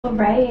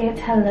Alright,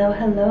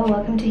 hello,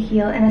 welcome to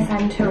Heal and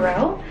Ascend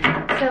Tarot.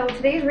 So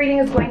today's reading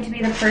is going to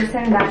be the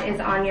person that is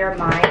on your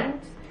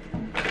mind.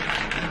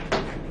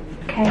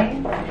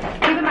 Okay,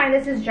 keep in mind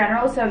this is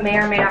general, so it may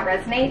or may not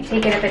resonate.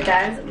 Take it if it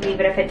does, leave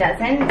it if it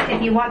doesn't.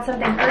 If you want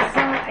something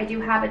personal, I do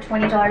have a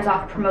 $20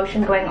 off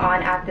promotion going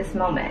on at this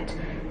moment.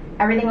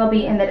 Everything will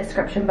be in the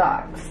description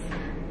box.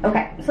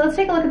 Okay, so let's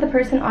take a look at the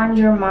person on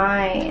your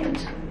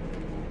mind.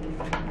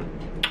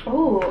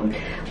 Oh,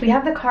 we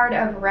have the card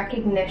of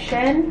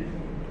recognition.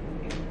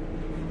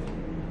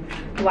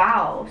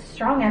 Wow,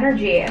 strong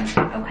energy.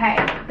 Okay,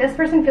 this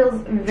person feels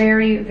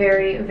very,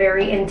 very,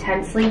 very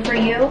intensely for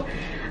you.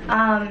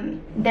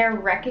 They're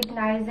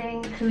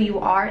recognizing who you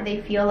are.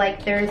 They feel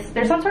like there's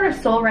some sort of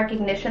soul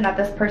recognition that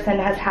this person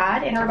has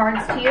had in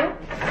regards to you.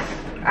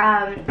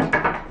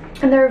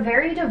 And they're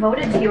very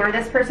devoted to you, or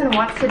this person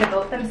wants to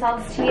devote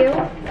themselves to you.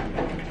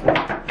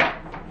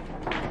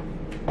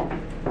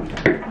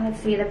 Let's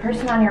see, the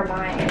person on your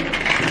mind.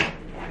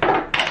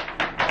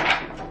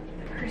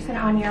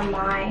 On your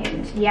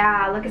mind.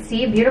 Yeah, look,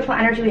 see, beautiful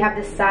energy. We have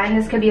the sun.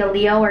 This could be a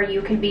Leo, or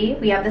you could be.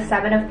 We have the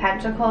Seven of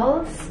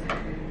Pentacles,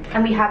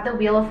 and we have the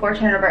Wheel of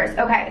Fortune in reverse.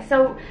 Okay,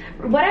 so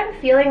what I'm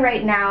feeling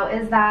right now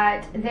is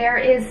that there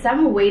is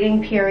some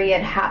waiting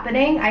period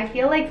happening. I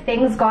feel like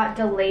things got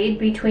delayed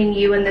between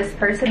you and this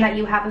person that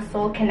you have a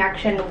soul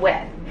connection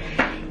with.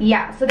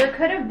 Yeah, so there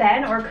could have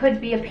been, or could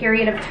be, a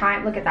period of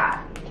time. Look at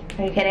that.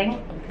 Are you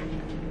kidding?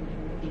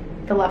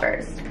 The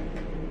Lovers.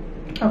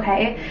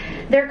 Okay,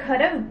 there could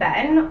have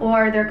been,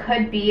 or there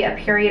could be, a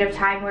period of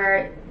time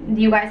where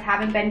you guys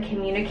haven't been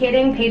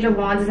communicating. Page of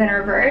Wands is in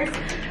reverse.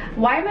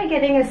 Why am I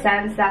getting a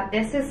sense that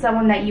this is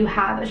someone that you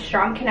have a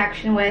strong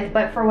connection with,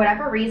 but for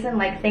whatever reason,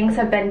 like, things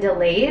have been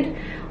delayed,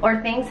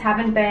 or things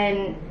haven't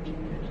been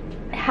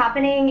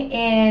happening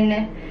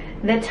in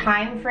the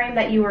time frame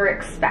that you were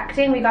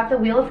expecting? We got the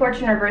Wheel of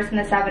Fortune reverse and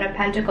the Seven of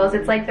Pentacles.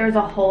 It's like there's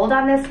a hold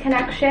on this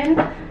connection.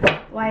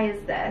 Why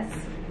is this?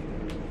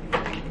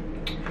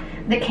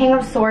 The King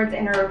of Swords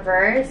in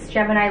reverse,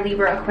 Gemini,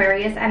 Libra,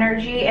 Aquarius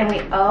energy, and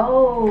we,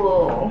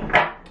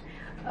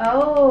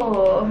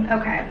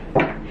 okay.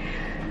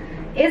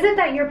 Is it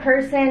that your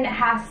person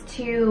has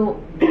to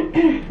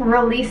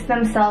release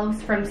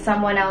themselves from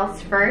someone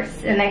else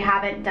first, and they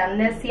haven't done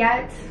this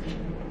yet?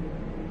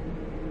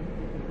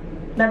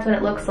 That's what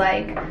it looks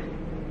like.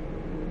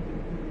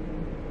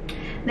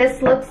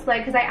 This looks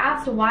like, because I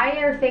asked, why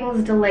are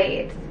things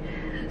delayed?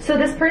 So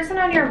this person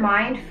on your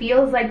mind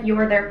feels like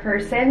you're their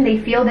person. They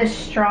feel this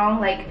strong,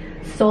 like,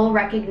 soul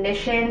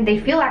recognition. They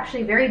feel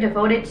actually very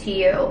devoted to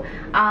you.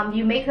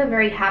 You make them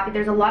very happy.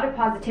 There's a lot of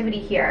positivity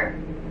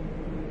here.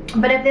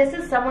 But if this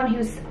is someone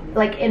who's,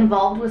 like,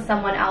 involved with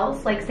someone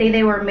else, like, say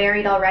they were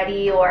married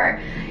already,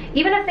 or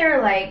even if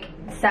they're, like,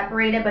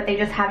 separated but they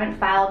just haven't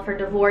filed for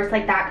divorce,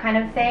 like that kind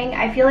of thing,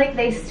 I feel like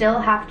they still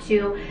have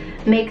to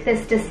make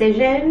this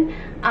decision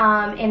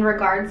in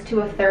regards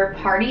to a third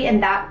party,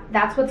 and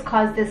that's what's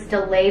caused this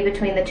delay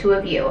between the two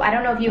of you. I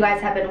don't know if you guys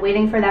have been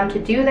waiting for them to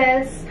do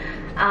this,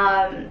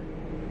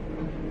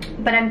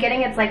 but I'm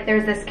getting it's like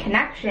there's this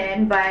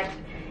connection, but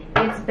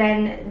it's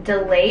been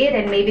delayed,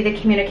 and maybe the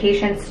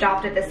communication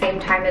stopped at the same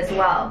time as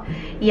well.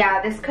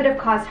 Yeah, this could have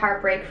caused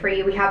heartbreak for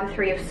you. We have the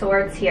Three of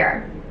Swords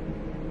here.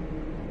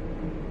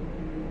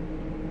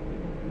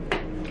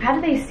 How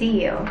do they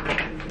see you?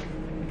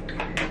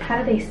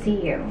 How do they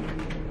see you?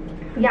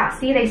 Yeah,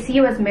 see, they see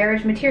you as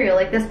marriage material.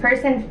 Like, this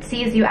person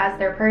sees you as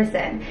their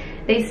person.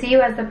 They see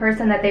you as the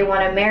person that they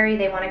want to marry,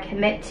 they want to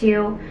commit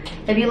to.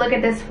 If you look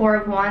at this Four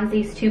of Wands,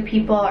 these two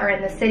people are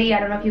in the city. I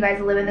don't know if you guys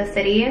live in the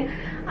city,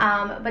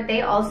 but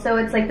they also,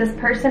 it's like this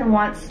person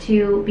wants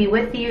to be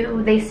with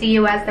you. They see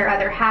you as their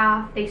other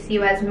half. They see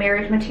you as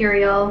marriage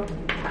material.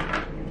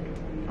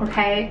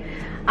 Okay.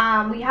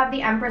 We have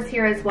the Empress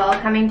here as well,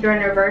 coming through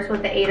in reverse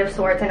with the Eight of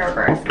Swords in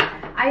reverse.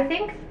 I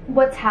think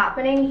what's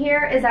happening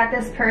here is that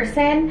this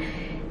person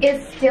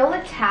is still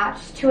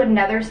attached to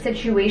another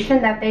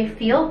situation that they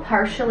feel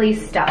partially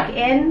stuck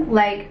in.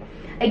 Like,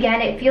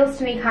 again, it feels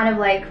to me kind of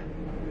like,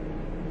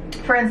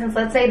 for instance,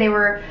 let's say they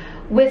were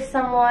with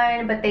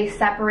someone but they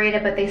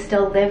separated, but they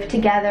still live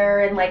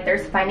together, and like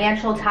there's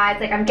financial ties.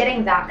 Like, I'm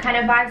getting that kind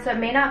of vibe. So it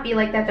may not be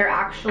like that they're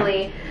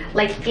actually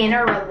like in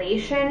a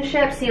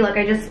relationship. See, look,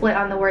 I just split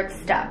on the word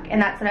stuck,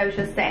 and that's what I was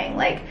just saying.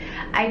 Like,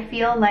 I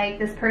feel like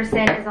this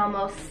person is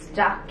almost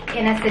stuck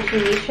in a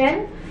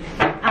situation,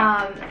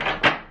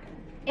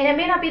 and it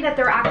may not be that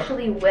they're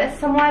actually with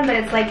someone, but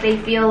it's like they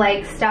feel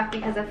like stuck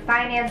because of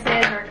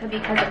finances, or it could be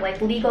because of like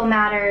legal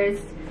matters.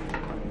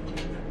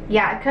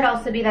 Yeah, it could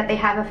also be that they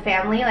have a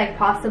family, like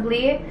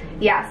possibly.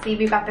 Yeah, see,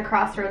 we've got the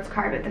Crossroads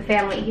card with the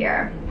family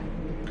here.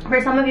 For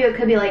some of you, it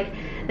could be like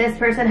this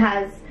person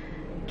has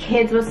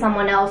kids with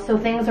someone else, so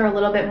things are a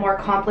little bit more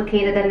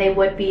complicated than they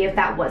would be if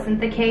that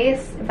wasn't the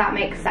case, if that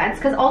makes sense.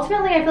 Because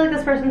ultimately, I feel like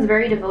this person's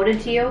very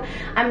devoted to you.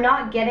 I'm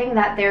not getting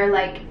that they're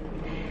like,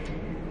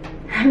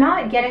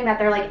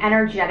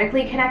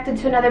 energetically connected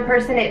to another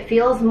person. It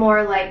feels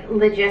more like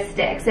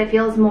logistics. It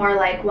feels more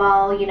like,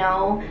 well, you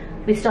know,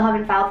 we still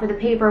haven't filed for the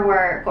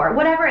paperwork, or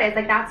whatever it is.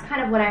 Like, that's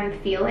kind of what I'm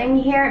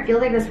feeling here. It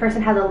feels like this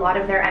person has a lot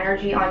of their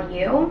energy on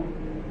you.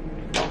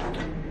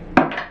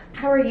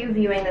 How are you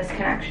viewing this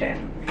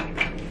connection?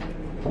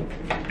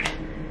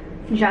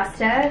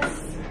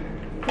 Justice,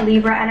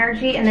 Libra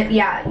energy, and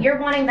yeah, you're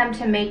wanting them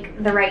to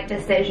make the right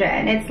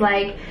decision. It's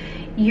like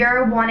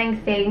you're wanting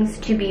things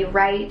to be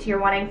right, you're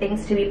wanting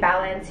things to be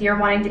balanced, you're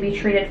wanting to be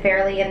treated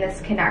fairly in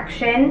this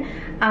connection.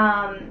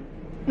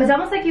 It's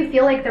almost like you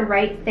feel like the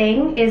right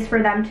thing is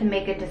for them to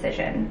make a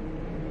decision.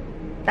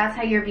 That's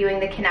how you're viewing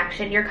the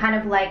connection. You're kind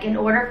of like, in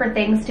order for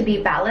things to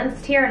be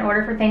balanced here, in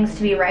order for things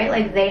to be right,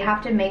 like they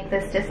have to make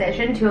this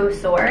decision. Two of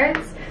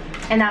Swords.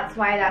 And that's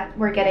why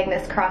we're getting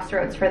this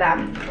crossroads for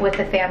them with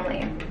the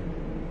family.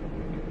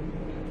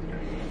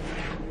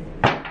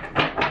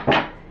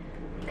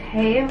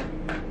 Okay.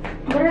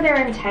 What are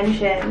their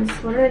intentions?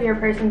 What are your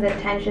person's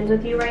intentions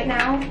with you right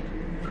now?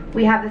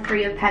 We have the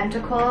Three of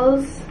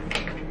Pentacles.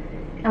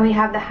 And we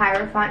have the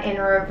Hierophant in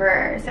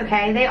reverse,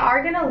 okay? They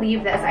are gonna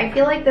leave this. I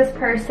feel like this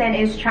person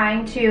is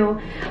trying to,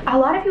 a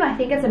lot of you, I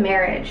think it's a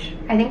marriage.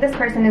 I think this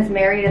person is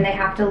married and they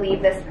have to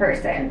leave this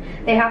person.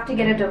 They have to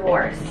get a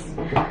divorce.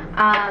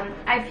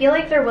 I feel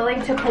like they're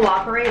willing to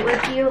cooperate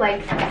with you.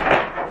 Like,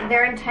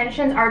 their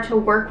intentions are to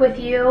work with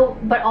you,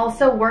 but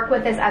also work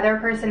with this other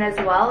person as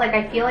well. Like,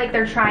 I feel like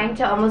they're trying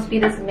to almost be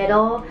this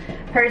middle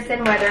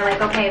person where they're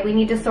like, okay, we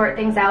need to sort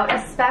things out,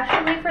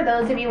 especially for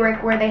those of you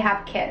where they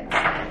have kids.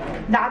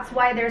 That's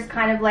why there's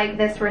kind of like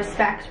this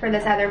respect for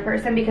this other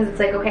person, because it's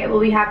like, okay, well,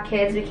 we have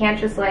kids, we can't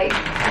just like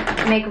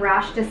make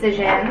rash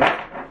decisions.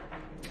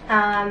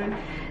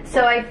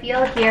 So I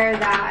feel here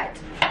that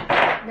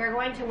they're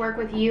going to work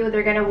with you,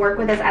 they're going to work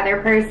with this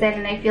other person,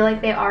 and I feel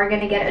like they are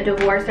going to get a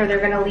divorce, or they're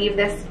going to leave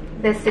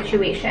this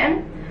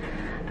situation.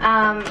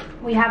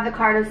 We have the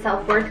card of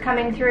self-worth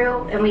coming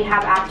through, and we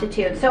have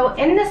aptitude. So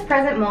in this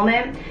present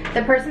moment,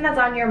 the person that's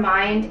on your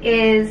mind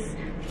is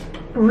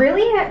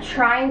really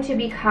trying to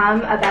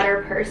become a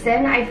better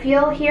person. I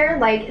feel here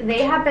like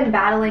they have been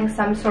battling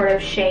some sort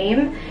of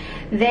shame.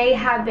 They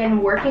have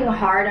been working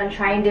hard on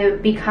trying to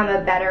become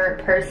a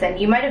better person.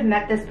 You might have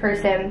met this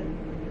person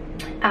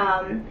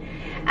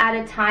at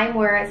a time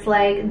where it's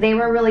like they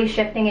were really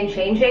shifting and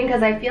changing,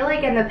 because I feel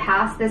like in the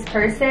past this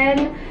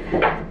person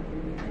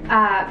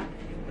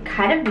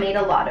kind of made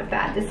a lot of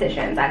bad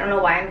decisions. I don't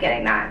know why I'm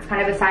getting that. It's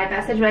kind of a side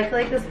message, but I feel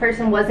like this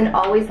person wasn't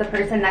always the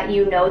person that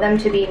you know them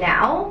to be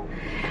now.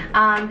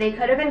 They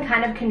could have been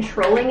kind of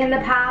controlling in the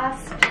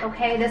past,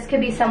 okay? This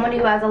could be someone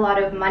who has a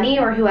lot of money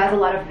or who has a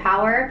lot of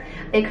power.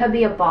 They could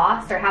be a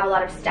boss or have a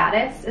lot of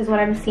status, is what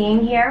I'm seeing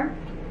here.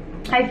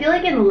 I feel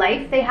like in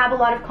life they have a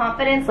lot of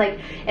confidence, like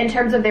in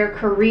terms of their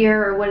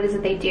career or what it is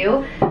that they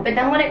do. But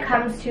then when it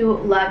comes to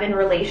love and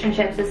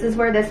relationships, this is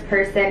where this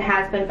person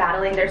has been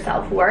battling their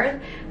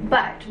self-worth.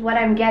 But what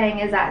I'm getting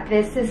is that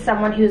this is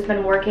someone who's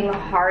been working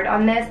hard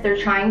on this. They're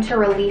trying to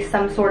release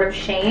some sort of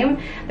shame.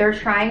 They're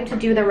trying to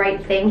do the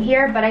right thing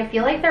here. But I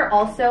feel like they're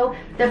also,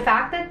 the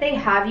fact that they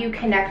have you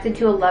connected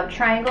to a love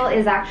triangle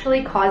is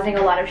actually causing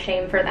a lot of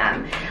shame for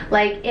them.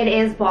 Like, it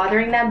is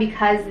bothering them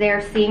because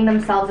they're seeing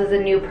themselves as a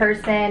new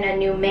person, a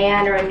new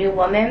man or a new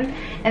woman,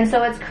 and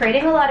so it's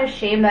creating a lot of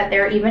shame that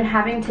they're even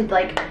having to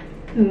like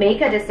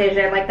make a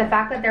decision. Like, the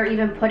fact that they're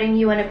even putting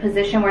you in a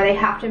position where they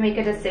have to make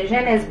a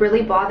decision is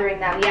really bothering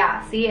them.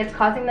 Yeah, see, it's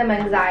causing them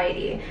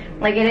anxiety.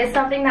 Like, it is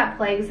something that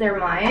plagues their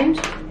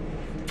mind,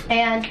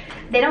 and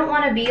they don't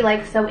want to be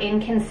like so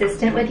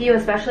inconsistent with you,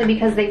 especially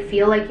because they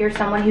feel like you're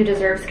someone who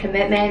deserves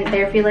commitment.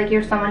 They feel like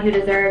you're someone who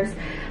deserves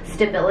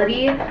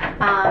stability,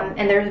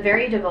 and they're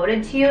very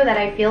devoted to you, that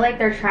I feel like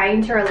they're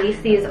trying to release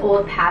these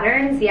old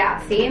patterns.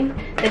 Yeah, see,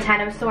 the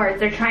Ten of Swords.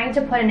 They're trying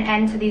to put an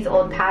end to these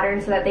old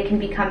patterns so that they can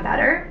become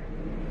better.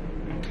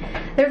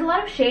 There's a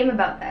lot of shame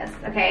about this,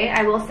 okay?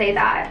 I will say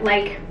that.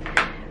 Like,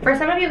 for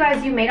some of you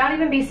guys, you may not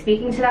even be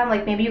speaking to them.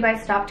 Like, maybe you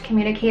guys stopped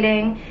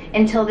communicating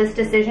until this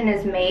decision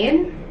is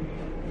made.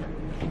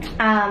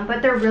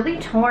 But they're really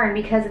torn,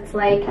 because it's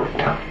like,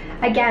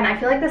 again, I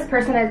feel like this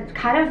person has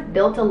kind of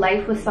built a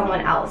life with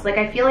someone else. Like,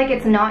 I feel like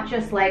it's not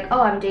just like,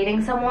 oh, I'm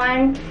dating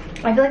someone.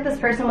 I feel like this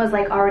person was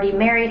like already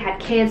married, had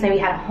kids, maybe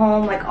had a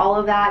home, like all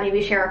of that,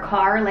 maybe share a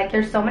car. Like,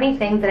 there's so many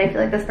things that I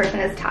feel like this person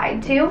is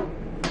tied to,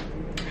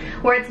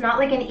 where it's not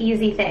like an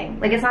easy thing.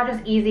 Like, it's not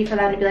just easy for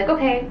them to be like,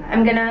 okay,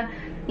 I'm gonna,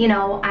 you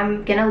know,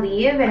 I'm gonna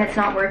leave and it's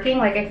not working.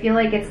 Like, I feel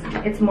like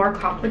it's more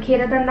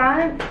complicated than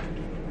that.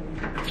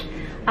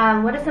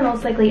 What is the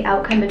most likely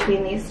outcome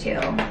between these two?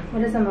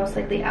 What is the most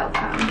likely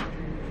outcome?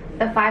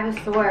 The Five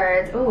of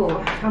Swords. Ooh,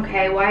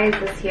 okay, why is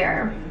this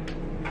here?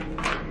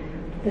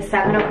 The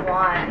Seven of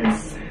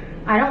Wands.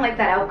 I don't like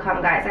that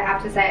outcome, guys. I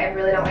have to say, I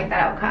really don't like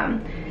that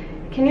outcome.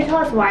 Can you tell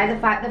us why? The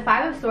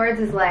Five of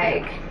Swords is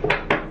like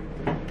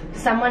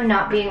someone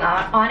not being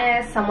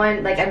honest,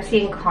 someone, like, I'm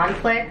seeing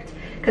conflict.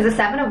 Because the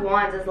Seven of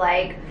Wands is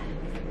like,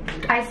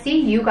 I see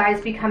you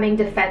guys becoming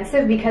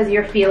defensive because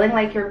you're feeling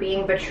like you're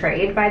being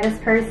betrayed by this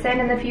person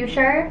in the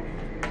future.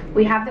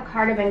 We have the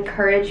card of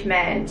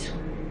encouragement.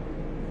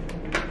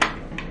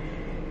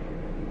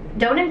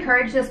 Don't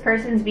encourage this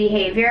person's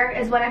behavior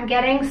is what I'm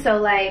getting. So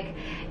like,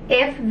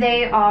 if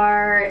they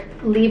are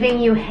leaving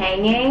you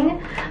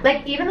hanging,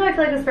 like even though I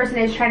feel like this person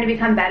is trying to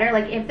become better,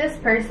 like if this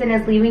person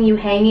is leaving you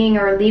hanging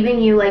or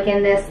leaving you like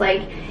in this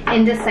like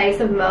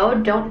indecisive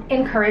mode, don't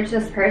encourage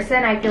this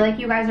person. I feel like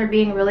you guys are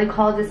being really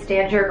called to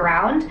stand your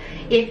ground.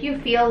 If you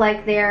feel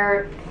like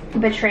they're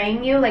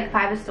betraying you, like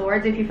Five of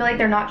Swords, if you feel like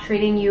they're not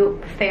treating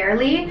you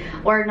fairly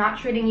or not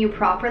treating you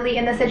properly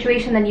in the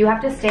situation, then you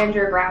have to stand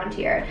your ground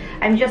here.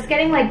 I'm just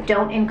getting like,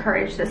 don't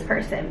encourage this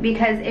person,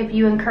 because if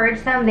you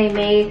encourage them, they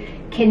may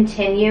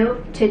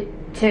continue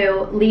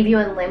to leave you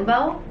in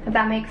limbo, if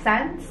that makes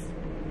sense.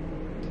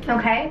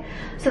 Okay,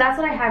 so that's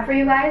what I have for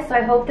you guys. So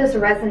I hope this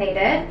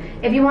resonated.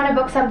 If you want to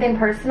book something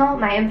personal,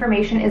 my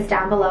information is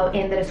down below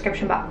in the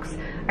description box.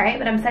 All right,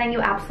 but I'm sending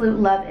you absolute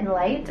love and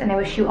light, and I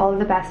wish you all of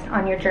the best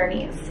on your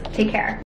journeys. Take care.